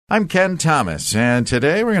I'm Ken Thomas, and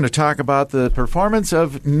today we're going to talk about the performance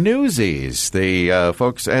of Newsies. The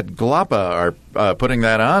folks at GLAPA are putting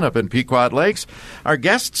that on up in Pequot Lakes. Our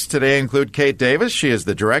guests today include Kate Davis. She is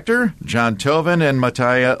the director. John Tovin and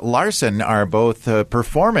Mattia Larson are both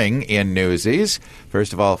performing in Newsies.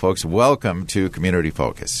 First of all, folks, welcome to Community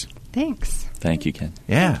Focus. Thanks. Thank you, Ken.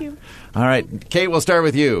 Yeah. Thank you. All right, Kate, we'll start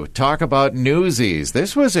with you. Talk about Newsies.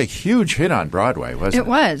 This was a huge hit on Broadway, wasn't it? It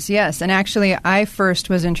was, yes. And actually, I first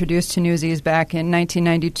was introduced to Newsies back in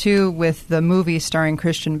 1992 with the movie starring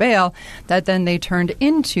Christian Bale that then they turned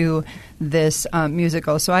into this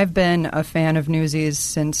musical. So I've been a fan of Newsies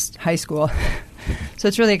since high school. So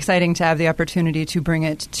it's really exciting to have the opportunity to bring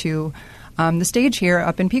it to the stage here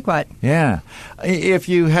up in Pequot. Yeah. If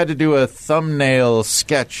you had to do a thumbnail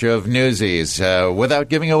sketch of Newsies, without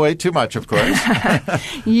giving away too much, of course.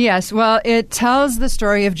 Yes. Well, it tells the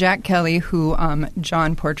story of Jack Kelly, who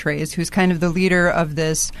John portrays, who's kind of the leader of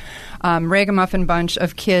this ragamuffin bunch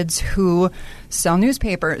of kids who sell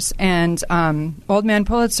newspapers. And Old Man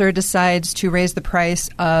Pulitzer decides to raise the price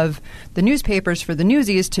of the newspapers for the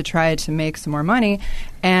Newsies to try to make some more money.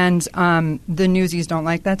 And the Newsies don't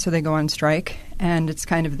like that, so they go on strike. And it's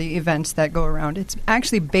kind of the events that go around. It's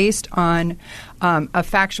actually based on a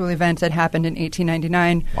factual event that happened in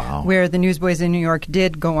 1899 where the newsboys in New York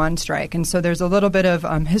did go on strike. And so there's a little bit of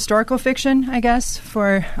historical fiction, I guess,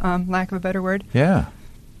 for lack of a better word. Yeah.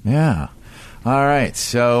 Yeah. All right.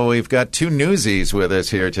 So we've got two Newsies with us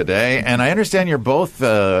here today. And I understand you're both,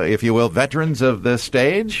 if you will, veterans of the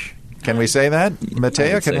stage. Can we say that?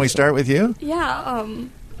 Mattia, can we start with you? Yeah.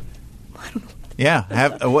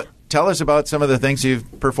 Yeah. Tell us about some of the things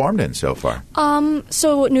you've performed in so far.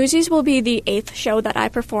 So Newsies will be the 8th show that I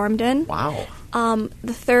performed in. Wow.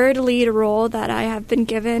 The third lead role that I have been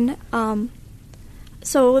given.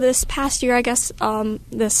 So this past year, I guess,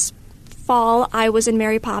 this fall, I was in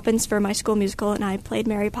Mary Poppins for my school musical, and I played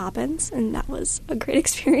Mary Poppins, and that was a great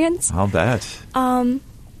experience. I'll bet.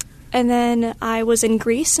 And then I was in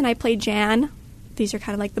Grease, and I played Jan. These are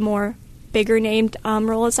kind of like the more bigger named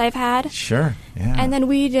roles I've had. Sure, yeah. And then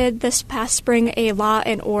we did this past spring a Law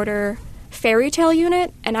and Order fairy tale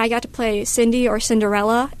unit, and I got to play Cindy or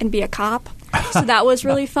Cinderella and be a cop. So that was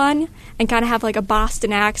really fun, and kind of have like a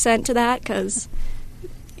Boston accent to that, because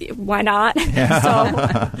why not?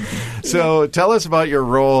 Yeah. So tell us about your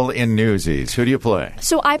role in Newsies. Who do you play?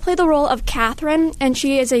 So I play the role of Catherine, and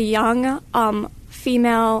she is a young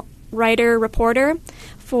female writer, reporter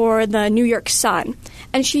for the New York Sun.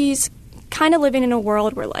 And she's kind of living in a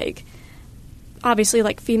world where, like, obviously,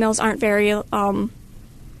 like, females aren't very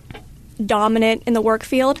dominant in the work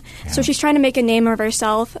field. Yeah. So she's trying to make a name of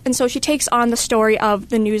herself. And so she takes on the story of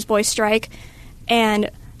the newsboy strike and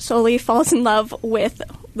slowly falls in love with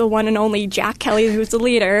the one and only Jack Kelly, who's the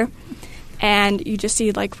leader. And you just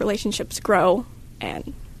see, like, relationships grow.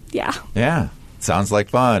 And, yeah. Yeah. Sounds like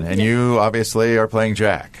fun. And you obviously are playing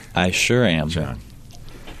Jack. I sure am. John.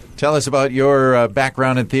 Tell us about your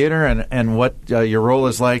background in theater and what your role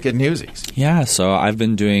is like at Newsies. Yeah, so I've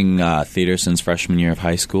been doing theater since freshman year of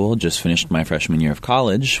high school. Just finished my freshman year of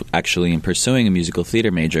college, actually in pursuing a musical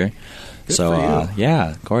theater major. Good for you.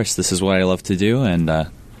 Yeah, of course, this is what I love to do, and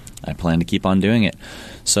I plan to keep on doing it.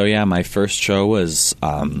 So yeah, my first show was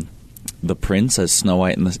The Prince as Snow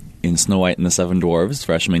White in Snow White and the Seven Dwarfs,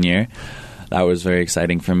 freshman year. That was very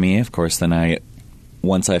exciting for me. Of course, then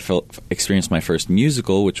once I experienced my first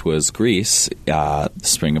musical, which was Grease, the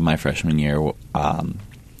spring of my freshman year,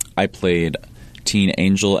 I played Teen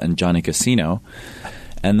Angel and Johnny Casino.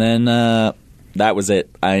 And then that was it.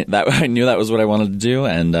 I knew that was what I wanted to do,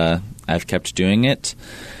 and I've kept doing it.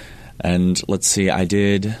 And let's see, I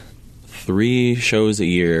did 3 shows a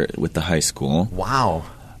year with the high school. Wow.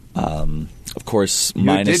 Of course,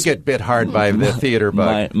 you did get bit hard by the theater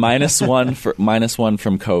bug. minus one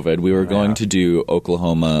from COVID. We were going to do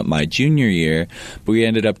Oklahoma my junior year, but we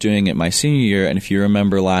ended up doing it my senior year. And if you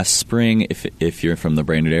remember last spring, if you're from the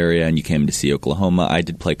Brainerd area and you came to see Oklahoma, I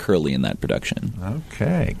did play Curly in that production.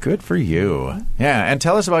 Okay, good for you. Yeah, and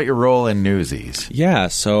tell us about your role in Newsies. Yeah,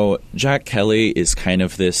 so Jack Kelly is kind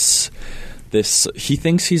of this he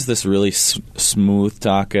thinks he's this really smooth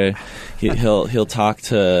talker. He'll talk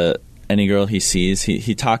to any girl he sees.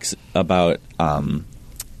 He talks about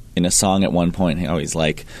in a song at one point. He's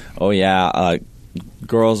like, "Oh yeah,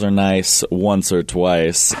 girls are nice once or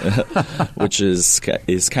twice," which is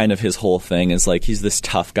kind of his whole thing. Is like he's this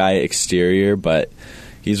tough guy exterior, but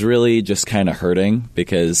he's really just kind of hurting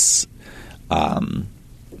because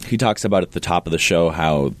he talks about at the top of the show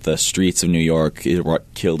how the streets of New York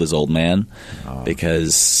killed his old man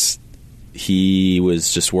because he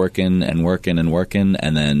was just working and working and working,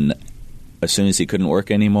 and then as soon as he couldn't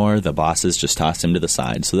work anymore, the bosses just tossed him to the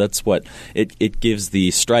side. So that's what it gives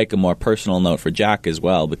the strike a more personal note for Jack as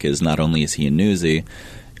well, because not only is he a newsie,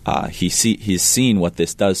 he's seen what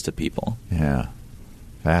this does to people. Yeah.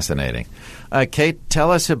 Fascinating. Kate,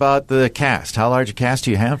 tell us about the cast. How large a cast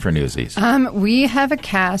do you have for Newsies? We have a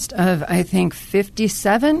cast of, I think,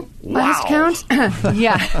 57 last count.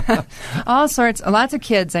 Yeah. All sorts. Lots of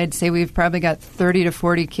kids. I'd say we've probably got 30 to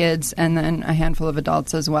 40 kids and then a handful of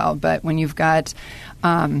adults as well. But when you've got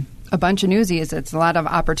a bunch of Newsies, it's a lot of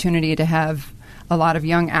opportunity to have a lot of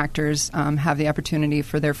young actors have the opportunity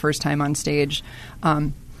for their first time on stage.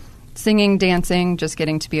 Singing, dancing, just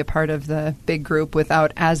getting to be a part of the big group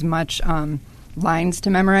without as much lines to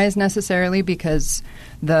memorize necessarily, because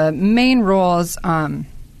the main roles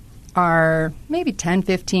are maybe 10,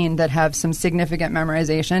 15 that have some significant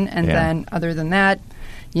memorization. And then other than that,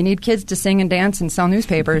 you need kids to sing and dance and sell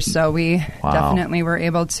newspapers. So we definitely were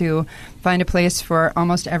able to find a place for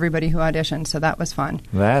almost everybody who auditioned. So that was fun.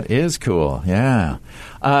 That is cool. Yeah.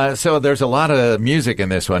 So there's a lot of music in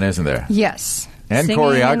this one, isn't there? Yes. And singing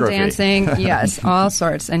choreography. And dancing, yes, all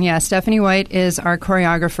sorts. And yeah, Stephanie White is our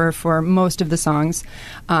choreographer for most of the songs.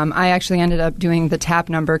 I actually ended up doing the tap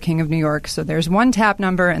number, King of New York. So there's one tap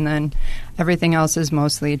number, and then everything else is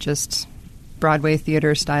mostly just Broadway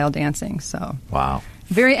theater style dancing. So wow.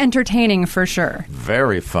 Very entertaining for sure.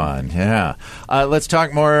 Very fun, yeah. Let's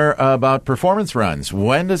talk more about performance runs.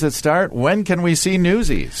 When does it start? When can we see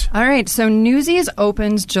Newsies? All right, so Newsies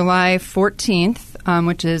opens July 14th,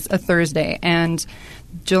 which is a Thursday, and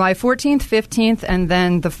July 14th, 15th, and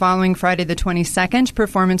then the following Friday, the 22nd,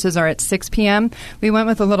 performances are at 6 p.m. We went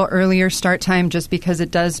with a little earlier start time just because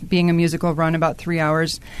it does, being a musical, run about 3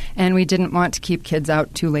 hours, and we didn't want to keep kids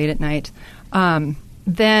out too late at night.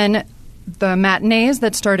 Then the matinees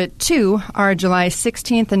that start at 2 are July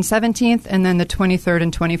 16th and 17th, and then the 23rd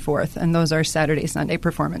and 24th, and those are Saturday, Sunday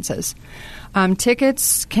performances.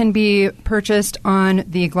 Tickets can be purchased on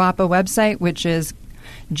the GLAPA website, which is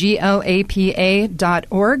glapa.org,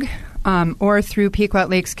 or through Pequot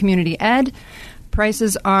Lakes Community Ed.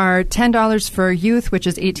 Prices are $10 for youth, which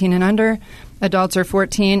is 18 and under. Adults are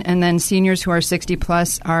 14, and then seniors who are 60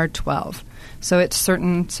 plus are 12. So it's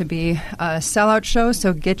certain to be a sellout show,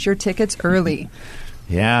 so get your tickets early.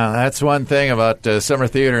 Yeah, that's one thing about summer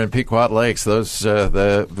theater in Pequot Lakes. Those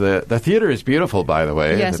the theater is beautiful, by the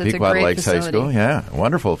way. Yes, the it's Pequot a great Lakes facility. High School. Yeah,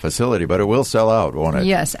 wonderful facility, but it will sell out, won't it?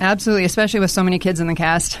 Yes, absolutely, especially with so many kids in the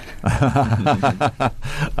cast.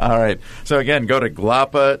 All right. So again, go to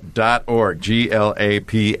glapa.org,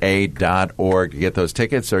 glapa.org to get those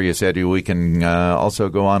tickets. Or you said we can also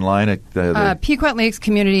go online at the Pequot Lakes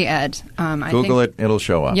Community Ed. Google it; it'll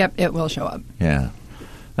show up. Yep, it will show up. Yeah,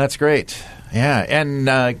 that's great. Yeah,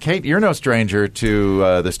 and Kate, you're no stranger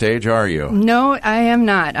to the stage, are you? No, I am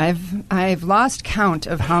not. I've lost count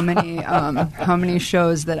of how many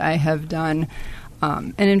shows that I have done.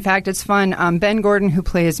 And in fact, it's fun. Ben Gordon, who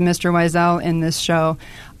plays Mr. Wiesel in this show,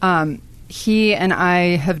 he and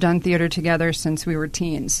I have done theater together since we were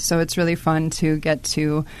teens. So it's really fun to get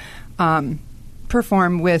to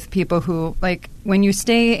perform with people who, like, when you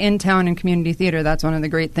stay in town in community theater, that's one of the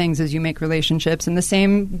great things is you make relationships, and the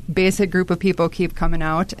same basic group of people keep coming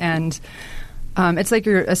out, and it's like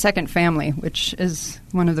you're a second family, which is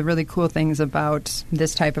one of the really cool things about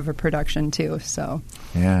this type of a production too. So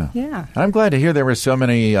yeah. I'm glad to hear there were so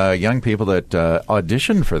many young people that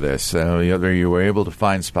auditioned for this. You were able to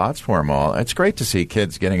find spots for them all. It's great to see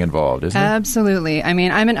kids getting involved, isn't it? Absolutely. I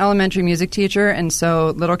mean, I'm an elementary music teacher, and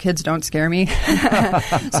so little kids don't scare me.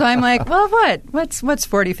 So I'm like, well, what's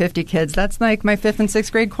 40, 50 kids? That's like my 5th and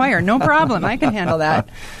 6th grade choir. No problem. I can handle that.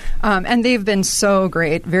 And they've been so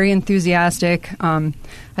great, very enthusiastic.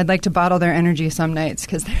 I'd like to bottle their energy some nights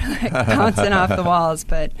because they're like bouncing off the walls.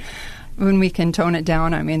 But when we can tone it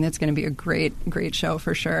down, I mean, it's going to be a great, great show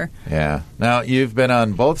for sure. Yeah. Now, you've been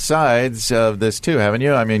on both sides of this too, haven't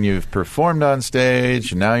you? I mean, you've performed on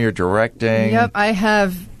stage, now you're directing. Yep, I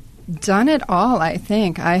have done it all, I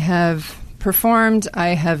think. I have performed, I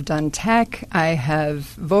have done tech, I have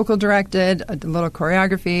vocal directed, a little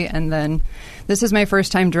choreography, and then this is my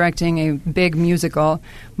first time directing a big musical.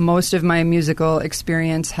 Most of my musical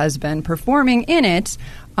experience has been performing in it,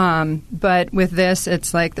 but with this,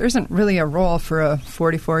 it's like there isn't really a role for a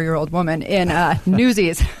 44-year-old woman in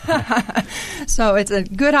Newsies. So it's a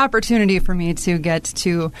good opportunity for me to get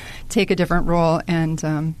to take a different role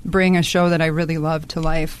and bring a show that I really love to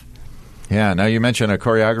life. Yeah. Now, you mentioned a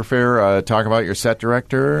choreographer. Talk about your set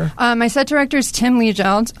director. My set director is Tim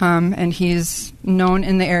Liegeld, and he's known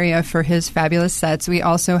in the area for his fabulous sets. We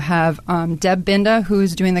also have Deb Binda,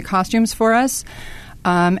 who's doing the costumes for us,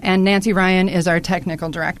 and Nancy Ryan is our technical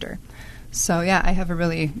director. So, yeah, I have a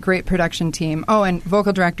really great production team. Oh, and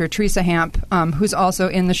vocal director Teresa Hamp, who's also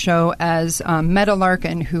in the show as Meta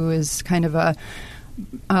Larkin, who is kind of a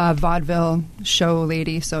vaudeville show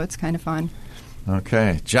lady, so it's kind of fun.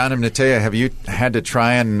 Okay. John and Natea, have you had to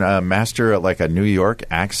try and master a New York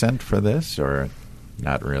accent for this, or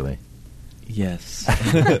not really? Yes.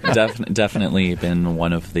 Definitely been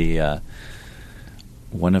one of the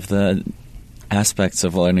aspects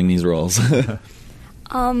of learning these roles.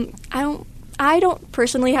 I don't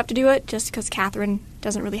personally have to do it just because Catherine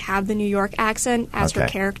doesn't really have the New York accent as her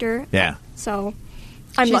character. Yeah. So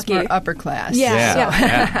I'm She's lucky. more upper class.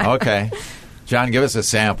 Yeah. Okay. John, give us a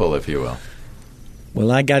sample, if you will.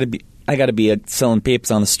 Well, I gotta be selling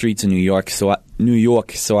papers on the streets of New York, so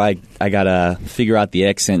I gotta figure out the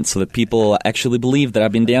accent so that people actually believe that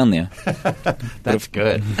I've been down there. That's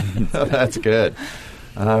good. That's good.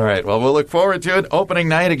 All right. Well, we'll look forward to it. Opening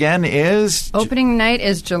night again is? Opening night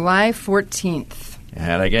is July 14th.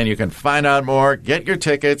 And again, you can find out more. Get your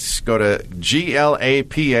tickets. Go to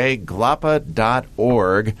glapa.org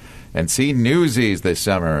and see Newsies this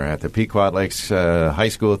summer at the Pequot Lakes High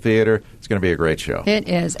School Theater. It's going to be a great show. It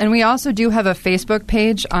is. And we also do have a Facebook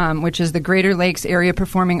page, which is the Greater Lakes Area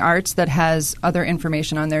Performing Arts, that has other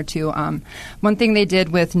information on there, too. One thing they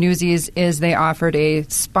did with Newsies is they offered a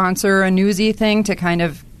sponsor a newsie thing to kind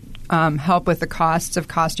of help with the costs of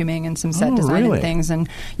costuming and some set design and things. And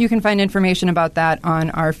you can find information about that on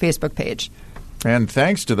our Facebook page. And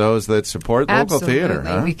thanks to those that support local theater.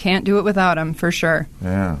 Huh? We can't do it without them, for sure.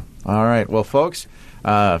 Yeah. All right. Well, folks,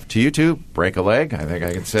 to you two, break a leg. I think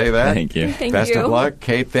I can say that. Thank you. Best of luck.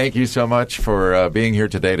 Kate, thank you so much for being here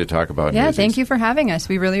today to talk about Newsies. Thank you for having us.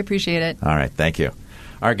 We really appreciate it. All right. Thank you.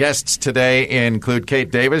 Our guests today include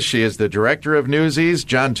Kate Davis. She is the director of Newsies.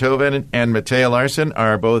 John Tobin and Matea Larson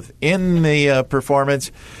are both in the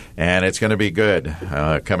performance, and it's going to be good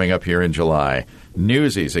coming up here in July.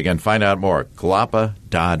 Newsies. Again, find out more.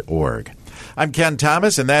 glapa.org. I'm Ken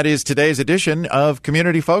Thomas, and that is today's edition of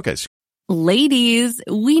Community Focus. Ladies,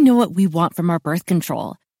 we know what we want from our birth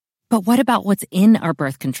control. But what about what's in our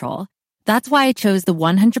birth control? That's why I chose the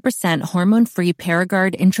 100% hormone-free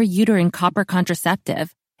Paragard intrauterine copper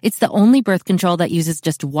contraceptive. It's the only birth control that uses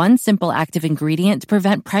just one simple active ingredient to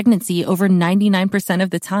prevent pregnancy over 99% of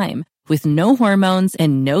the time, with no hormones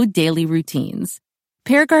and no daily routines.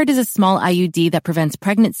 Paragard is a small IUD that prevents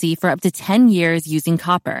pregnancy for up to 10 years using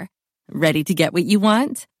copper. Ready to get what you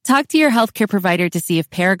want? Talk to your healthcare provider to see if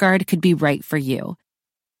Paragard could be right for you.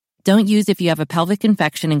 Don't use if you have a pelvic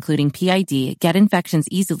infection, including PID, get infections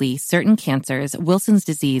easily, certain cancers, Wilson's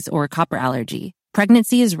disease, or copper allergy.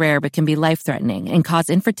 Pregnancy is rare but can be life-threatening and cause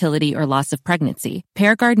infertility or loss of pregnancy.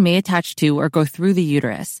 Paragard may attach to or go through the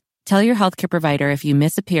uterus. Tell your healthcare provider if you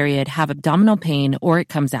miss a period, have abdominal pain, or it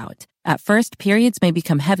comes out. At first, periods may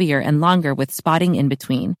become heavier and longer with spotting in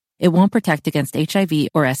between. It won't protect against HIV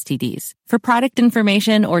or STDs. For product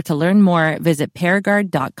information or to learn more, visit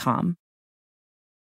Paragard.com.